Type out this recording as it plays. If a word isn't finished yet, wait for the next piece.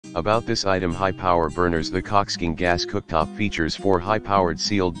About this item: high power burners. The LPG gas cooktop features 4 high-powered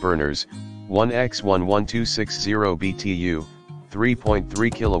sealed burners, 1x11260 BTU,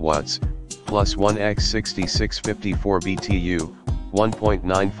 3.3 kilowatts, plus 1x6654 BTU,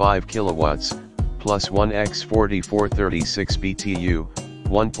 1.95 kilowatts, plus 1x4436 BTU,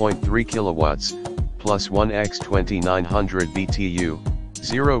 1.3 kilowatts, plus 1x2900 BTU,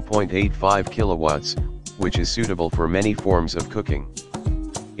 0.85 kilowatts, which is suitable for many forms of cooking.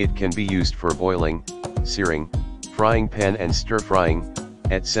 It can be used for boiling, searing, frying pan and stir frying,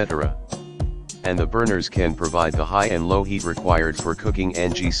 etc. And the burners can provide the high and low heat required for cooking.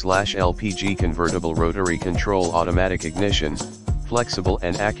 LPG convertible rotary control, automatic ignition, flexible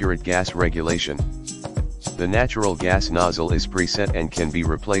and accurate gas regulation. The natural gas nozzle is preset and can be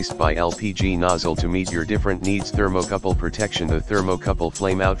replaced by LPG nozzle to meet your different needs. Thermocouple protection. The Thermocouple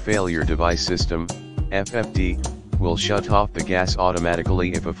flameout failure device system, FFD, will shut off the gas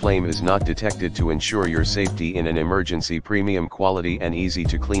automatically if a flame is not detected to ensure your safety in an emergency. Premium quality and easy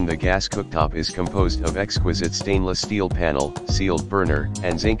to clean. The gas cooktop is composed of exquisite stainless steel panel, sealed burner,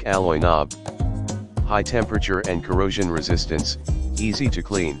 and zinc alloy knob. High temperature and corrosion resistance, easy to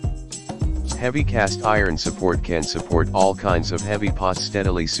clean. Heavy cast iron support can support all kinds of heavy pots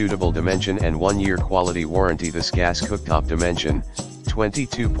steadily. Suitable dimension and 1-year quality warranty. This gas cooktop dimension,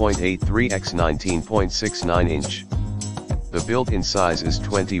 22.83 x 19.69 inch. The built-in size is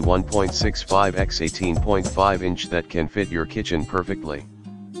 21.65 x 18.5 inch that can fit your kitchen perfectly.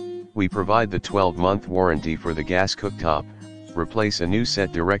 We provide the 12-month warranty for the gas cooktop. Replace a new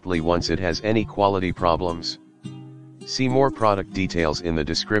set directly once it has any quality problems. See more product details in the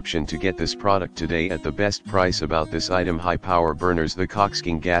description to get this product today at the best price. About this item: high power burners. The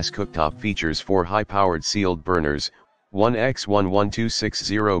LPG gas cooktop features 4 high powered sealed burners,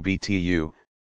 1x11260 BTU,